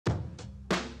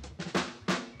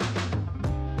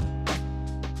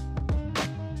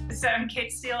So I'm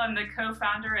Kate Steele. I'm the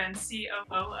co-founder and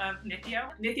COO of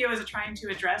Nithio. Nithio is trying to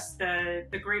address the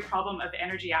great problem of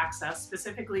energy access,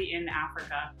 specifically in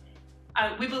Africa.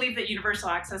 We believe that universal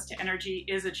access to energy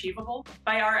is achievable.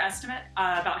 By our estimate,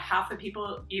 about half the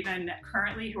people, even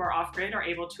currently, who are off-grid are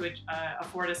able to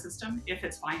afford a system if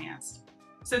it's financed.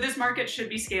 So this market should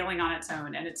be scaling on its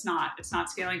own, and it's not. It's not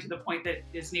scaling to the point that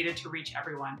is needed to reach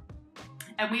everyone.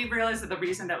 And we realized that the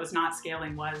reason that was not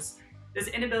scaling was this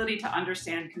inability to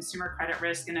understand consumer credit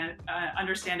risk and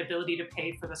understand ability to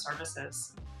pay for the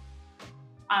services.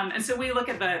 And so we look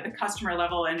at the customer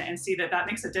level and see that that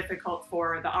makes it difficult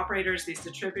for the operators, these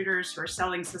distributors who are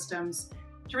selling systems,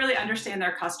 to really understand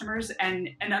their customers and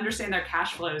understand their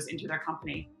cash flows into their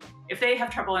company. If they have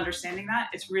trouble understanding that,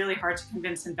 it's really hard to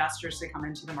convince investors to come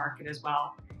into the market as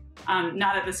well,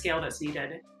 not at the scale that's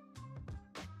needed.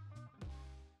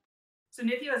 So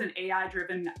Nithio is an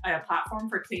AI-driven platform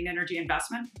for clean energy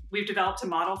investment. We've developed a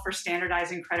model for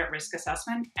standardizing credit risk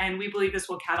assessment, and we believe this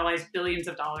will catalyze billions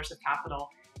of dollars of capital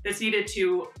that's needed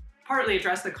to partly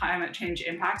address the climate change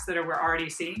impacts that we're already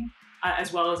seeing,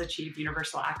 as well as achieve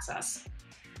universal access.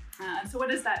 So what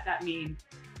does that mean?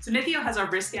 So Nithio has a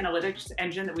risk analytics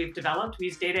engine that we've developed. We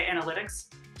use data analytics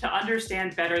to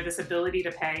understand better this ability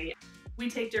to pay. We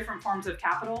take different forms of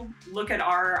capital, look at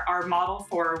our model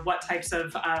for what types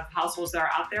of households that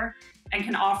are out there, and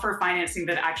can offer financing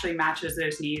that actually matches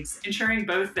those needs, ensuring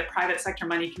both that private sector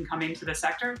money can come into the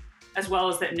sector, as well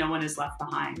as that no one is left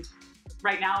behind.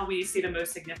 Right now, we see the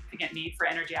most significant need for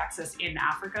energy access in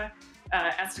Africa.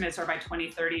 Estimates are by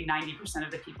 2030, 90% of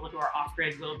the people who are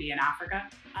off-grid will be in Africa.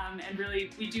 And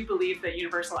really, we do believe that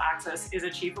universal access is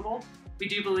achievable. We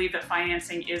do believe that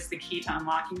financing is the key to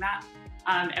unlocking that.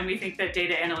 And we think that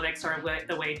data analytics are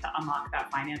the way to unlock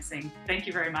that financing. Thank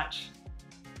you very much.